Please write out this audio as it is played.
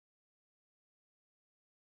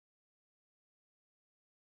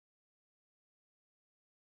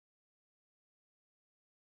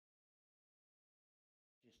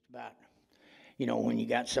about, when you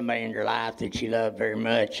got somebody in your life that you love very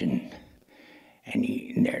much and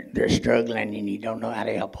they're struggling and you don't know how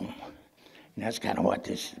to help them. And that's kind of what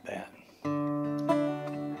this is about.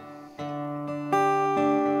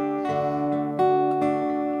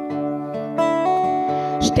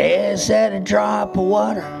 Stares at a drop of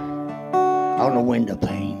water on the window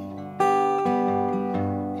pane.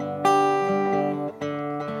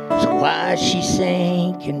 So why is she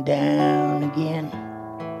sinking down again?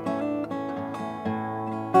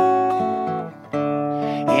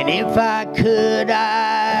 And if I could,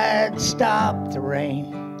 I'd stop the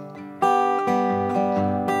rain.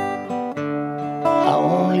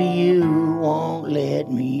 Only you won't let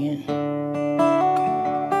me in.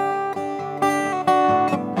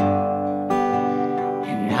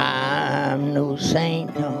 And I'm no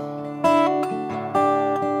saint, no.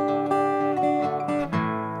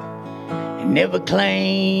 And never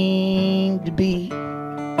claimed to be.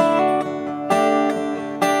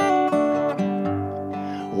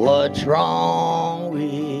 What's wrong with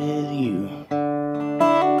you?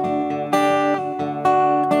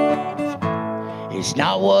 It's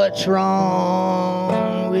not what's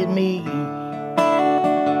wrong with me.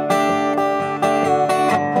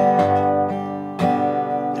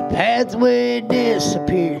 The pathway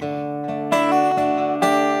disappeared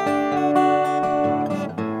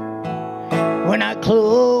when I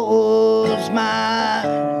closed my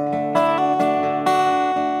eyes.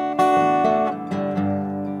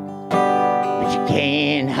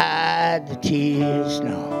 Can't hide the tears,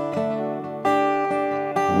 no.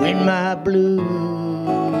 When my blue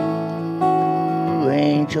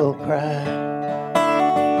angel cried.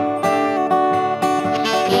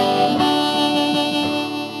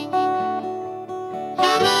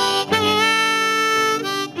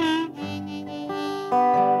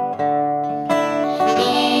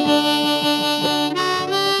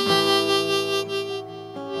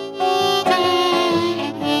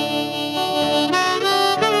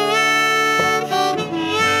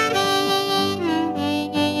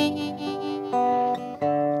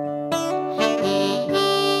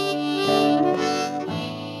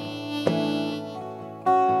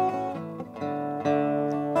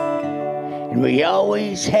 And we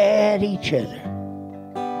always had each other.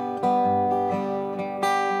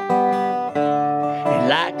 And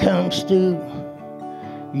light comes through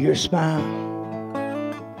your smile.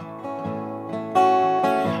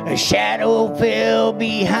 A shadow fell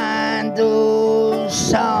behind those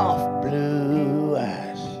soft blue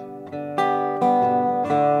eyes.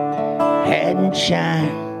 Hadn't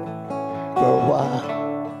shined for a while.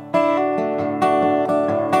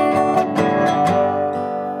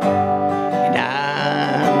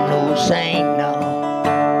 Saint, no,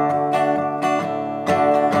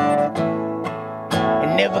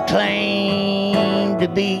 and never claimed to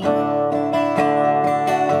be.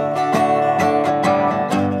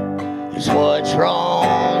 Is what's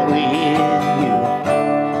wrong with you?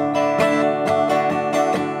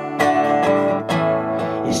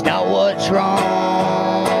 It's not what's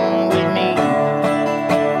wrong with me.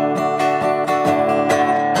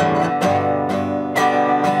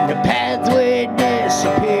 The pathway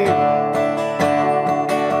disappeared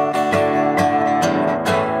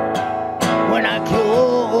when I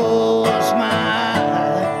close my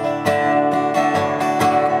eyes.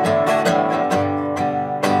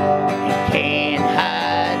 You can't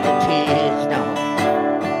hide the tears, no.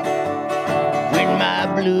 When my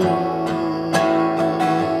blue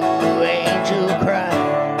angel cried.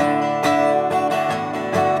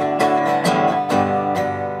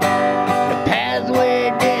 The pathway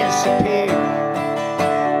disappeared,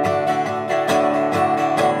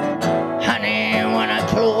 honey, when I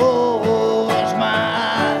close my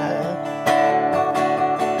eyes.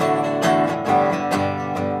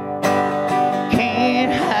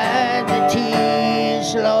 Can't hide the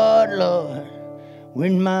tears, Lord, Lord,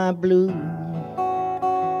 when my blue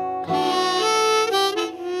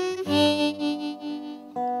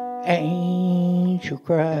angel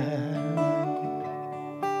cried.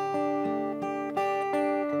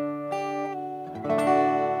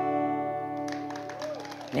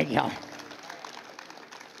 Thank y'all.